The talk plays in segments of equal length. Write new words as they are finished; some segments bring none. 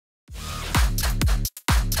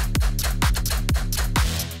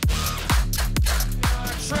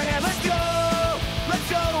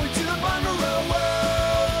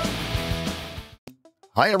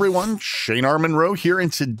Hi everyone, Shane Armonroe here,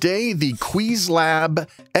 and today the Qwiizlab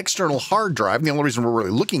external hard drive, the only reason we're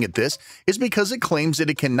really looking at this is because it claims that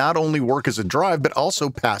it can not only work as a drive, but also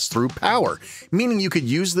pass through power, meaning you could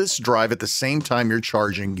use this drive at the same time you're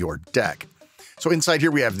charging your deck. So inside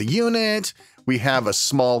here we have the unit, we have a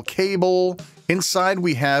small cable, inside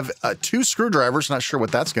we have 2 screwdrivers, not sure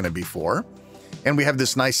what that's going to be for, and we have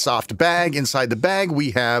this nice soft bag. Inside the bag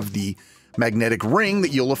we have the magnetic ring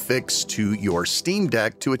that you'll affix to your Steam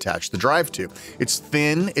Deck to attach the drive to. It's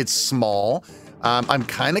thin, it's small. I'm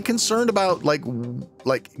kind of concerned about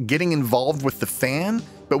like getting involved with the fan,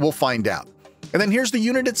 but we'll find out. And then here's the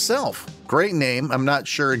unit itself. Great name. I'm not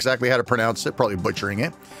sure exactly how to pronounce it, probably butchering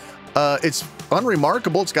it. It's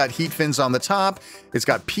unremarkable. It's got heat fins on the top. It's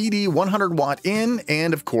got PD 100 watt in,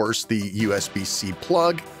 and of course the USB-C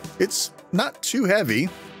plug. It's not too heavy.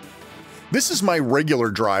 This is my regular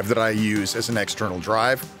drive that I use as an external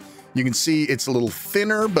drive. You can see it's a little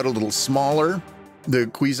thinner, but a little smaller. The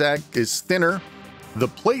Qwiizlab is thinner. The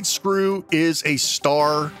plate screw is a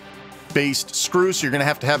star-based screw, so you're gonna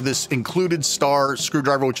have to have this included star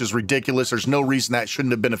screwdriver, which is ridiculous. There's no reason that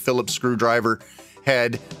shouldn't have been a Phillips screwdriver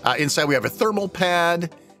head. Inside we have a thermal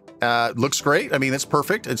pad. Looks great. I mean, it's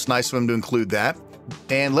perfect. It's nice of them to include that.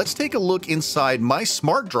 And let's take a look inside my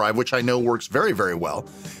smart drive, which I know works very, very well.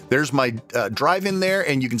 There's my drive in there,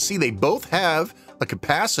 and you can see they both have a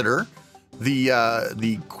capacitor. The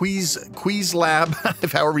Qwiizlab,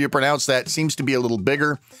 if however you pronounce that, seems to be a little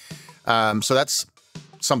bigger. So that's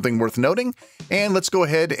something worth noting. And let's go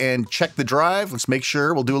ahead and check the drive. Let's make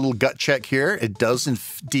sure. We'll do a little gut check here. It does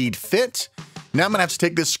indeed fit. Now I'm gonna have to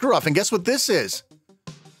take this screw off, and guess what this is?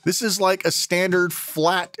 This is like a standard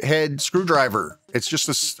flathead screwdriver. It's just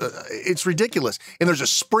it's ridiculous. And there's a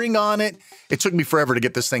spring on it. It took me forever to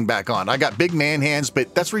get this thing back on. I got big man hands,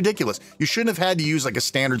 but that's ridiculous. You shouldn't have had to use like a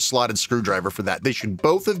standard slotted screwdriver for that. They should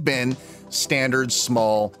both have been standard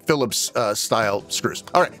small Phillips style screws.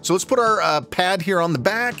 All right, so let's put our pad here on the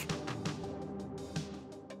back.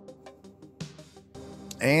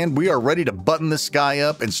 And we are ready to button this guy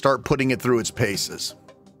up and start putting it through its paces.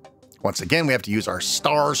 Once again, we have to use our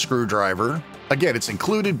star screwdriver. Again, it's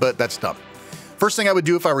included, but that's dumb. First thing I would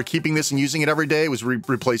do if I were keeping this and using it every day was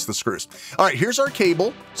replace the screws. All right, here's our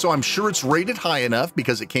cable. So I'm sure it's rated high enough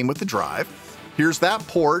because it came with the drive. Here's that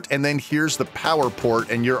port, and then here's the power port,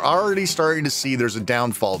 and you're already starting to see there's a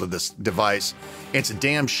downfall to this device. It's a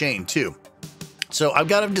damn shame too. So I've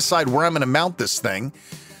got to decide where I'm going to mount this thing.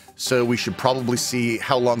 So we should probably see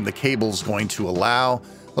how long the cable's going to allow.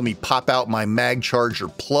 Let me pop out my mag charger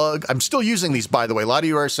plug. I'm still using these, by the way. A lot of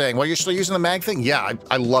you are saying, well, you're still using the mag thing? Yeah,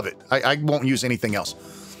 I love it. I won't use anything else.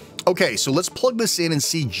 Okay, so let's plug this in and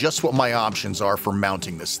see just what my options are for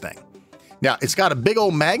mounting this thing. Now, it's got a big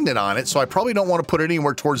old magnet on it, so I probably don't want to put it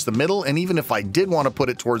anywhere towards the middle. And even if I did want to put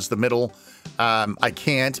it towards the middle, I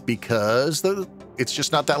can't because it's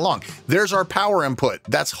just not that long. There's our power input.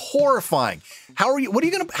 That's horrifying. How are you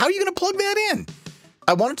gonna plug that in?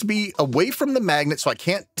 I want it to be away from the magnet so I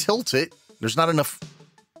can't tilt it. There's not enough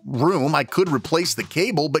room. I could replace the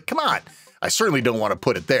cable, but come on. I certainly don't want to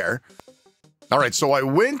put it there. All right, so I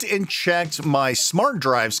went and checked my smart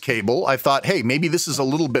drive's cable. I thought, hey, maybe this is a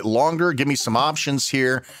little bit longer. Give me some options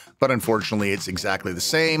here. But unfortunately, it's exactly the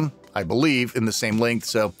same, I believe, in the same length.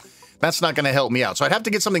 So that's not going to help me out. So I'd have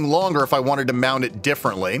to get something longer if I wanted to mount it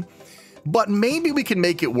differently. But maybe we can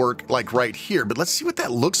make it work like right here, but let's see what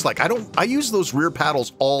that looks like. I use those rear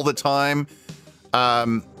paddles all the time.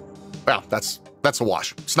 Well, that's a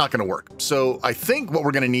wash. It's not gonna work. So I think what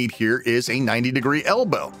we're gonna need here is a 90-degree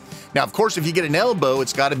elbow. Now, of course, if you get an elbow,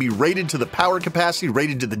 it's gotta be rated to the power capacity,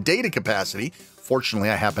 rated to the data capacity.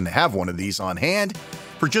 Fortunately, I happen to have one of these on hand.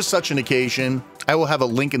 For just such an occasion, I will have a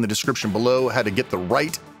link in the description below how to get the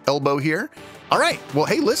right elbow here. All right, well,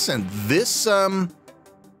 hey, listen,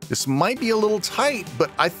 this might be a little tight,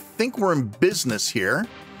 but I think we're in business here.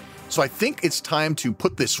 So I think it's time to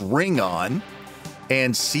put this ring on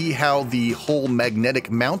and see how the whole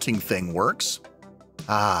magnetic mounting thing works.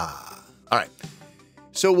 All right.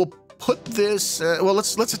 So we'll put this, well,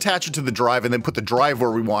 let's attach it to the drive and then put the drive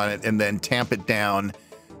where we want it and then tamp it down.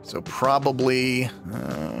 So probably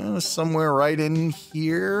somewhere right in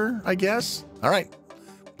here, I guess. All right,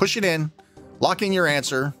 push it in, lock in your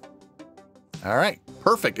answer. All right,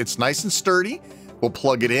 perfect. It's nice and sturdy. We'll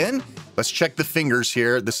plug it in. Let's check the fingers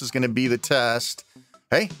here. This is going to be the test.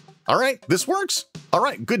 Hey, all right, this works. All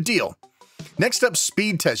right, good deal. Next up,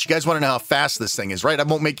 speed test. You guys want to know how fast this thing is, right? I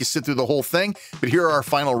won't make you sit through the whole thing, but here are our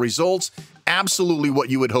final results. Absolutely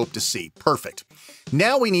what you would hope to see. Perfect.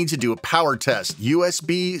 Now we need to do a power test.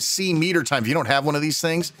 USB-C meter time. If you don't have one of these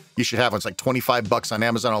things, you should have one. It's like 25 bucks on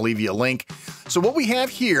Amazon. I'll leave you a link. So what we have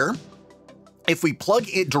here, if we plug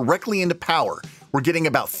it directly into power, we're getting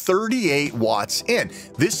about 38 watts in.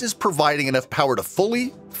 This is providing enough power to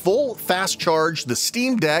full fast charge the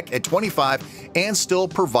Steam Deck at 25 and still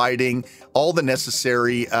providing all the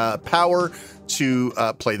necessary power to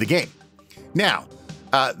play the game. Now,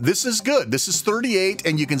 this is good. This is 38,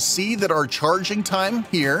 and you can see that our charging time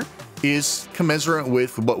here is commensurate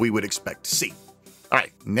with what we would expect to see. All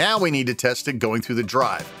right, now we need to test it going through the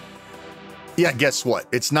drive. Yeah, guess what?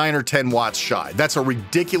 It's 9 or 10 watts shy. That's a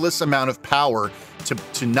ridiculous amount of power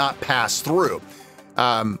to not pass through.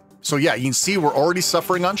 So yeah, you can see we're already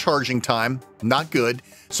suffering on charging time. Not good.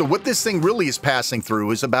 So what this thing really is passing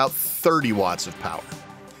through is about 30 watts of power.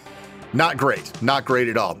 Not great. Not great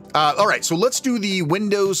at all. All right, so let's do the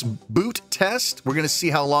Windows boot test. We're going to see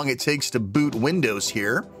how long it takes to boot Windows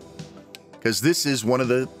here, because this is one of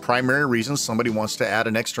the primary reasons somebody wants to add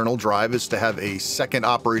an external drive, is to have a second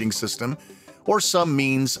operating system or some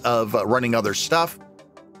means of running other stuff.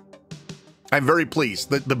 I'm very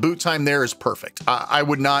pleased. The boot time there is perfect. I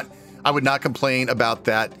would not complain about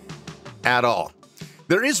that at all.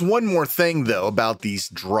 There is one more thing, though, about these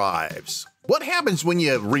drives. What happens when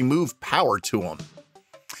you remove power to them?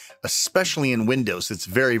 Especially in Windows, it's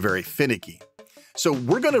very, very finicky. So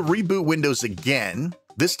we're going to reboot Windows again,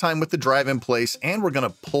 this time with the drive in place, and we're going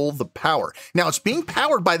to pull the power. Now, it's being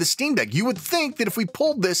powered by the Steam Deck. You would think that if we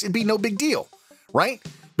pulled this, it'd be no big deal, right?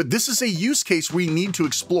 But this is a use case we need to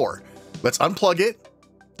explore. Let's unplug it.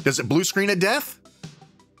 Does it blue screen of death?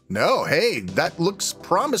 No. Hey, that looks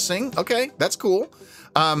promising. Okay, that's cool.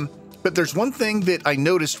 But there's one thing that I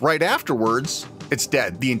noticed right afterwards. It's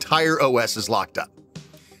dead. The entire OS is locked up.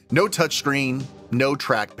 No touchscreen, no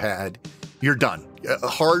trackpad. You're done. A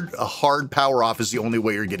hard power off is the only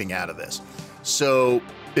way you're getting out of this. So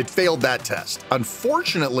it failed that test.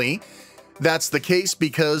 Unfortunately, that's the case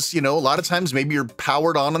because, you know, a lot of times maybe you're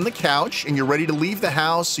powered on the couch and you're ready to leave the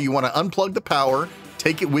house. So you want to unplug the power,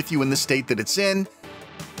 take it with you in the state that it's in.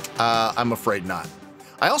 I'm afraid not.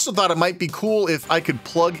 I also thought it might be cool if I could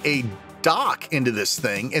plug a dock into this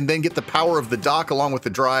thing and then get the power of the dock along with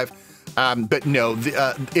the drive. But no,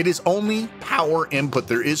 it is only power input.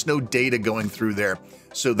 There is no data going through there.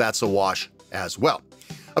 So that's a wash as well.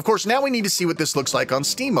 Of course, now we need to see what this looks like on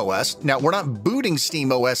SteamOS. Now, we're not booting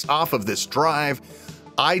SteamOS off of this drive.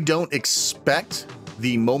 I don't expect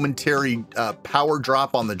the momentary power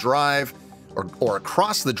drop on the drive or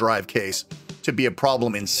across the drive case to be a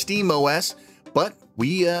problem in SteamOS, but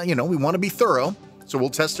we want to be thorough. So we'll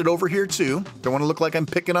test it over here too. Don't want to look like I'm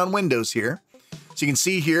picking on Windows here. So you can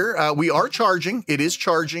see here, we are charging. It is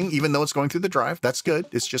charging, even though it's going through the drive. That's good.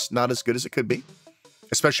 It's just not as good as it could be,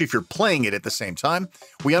 especially if you're playing it at the same time.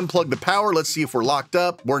 We unplug the power. Let's see if we're locked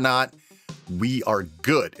up. We're not. We are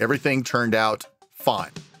good. Everything turned out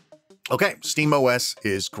fine. Okay, SteamOS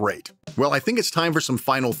is great. Well, I think it's time for some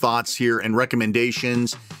final thoughts here and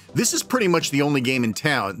recommendations. This is pretty much the only game in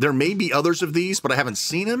town. There may be others of these, but I haven't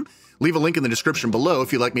seen them. Leave a link in the description below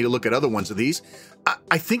if you'd like me to look at other ones of these.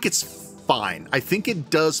 I think it's fine. I think it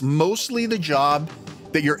does mostly the job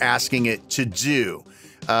that you're asking it to do.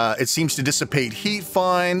 It seems to dissipate heat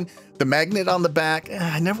fine. The magnet on the back,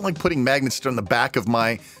 I never like putting magnets on the back of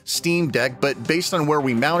my Steam Deck, but based on where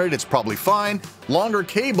we mount it, it's probably fine. Longer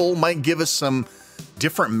cable might give us some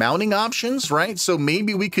different mounting options, right? So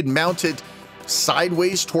maybe we could mount it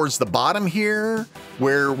sideways towards the bottom here,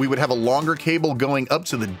 where we would have a longer cable going up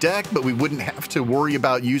to the deck, but we wouldn't have to worry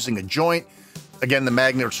about using a joint. Again, the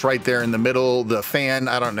magnet's right there in the middle, the fan,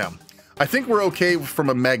 I don't know. I think we're okay from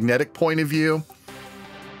a magnetic point of view,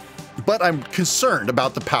 but I'm concerned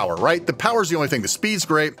about the power, right? The power is the only thing. The speed's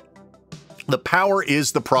great. The power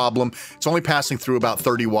is the problem. It's only passing through about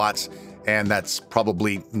 30 watts, and that's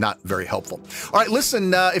probably not very helpful. All right,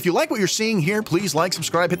 listen, if you like what you're seeing here, please like,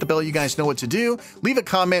 subscribe, hit the bell. You guys know what to do. Leave a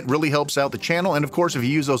comment, really helps out the channel. And of course, if you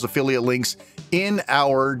use those affiliate links in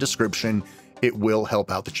our description, it will help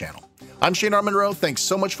out the channel. I'm Shane R. Monroe. Thanks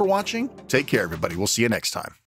so much for watching. Take care, everybody. We'll see you next time.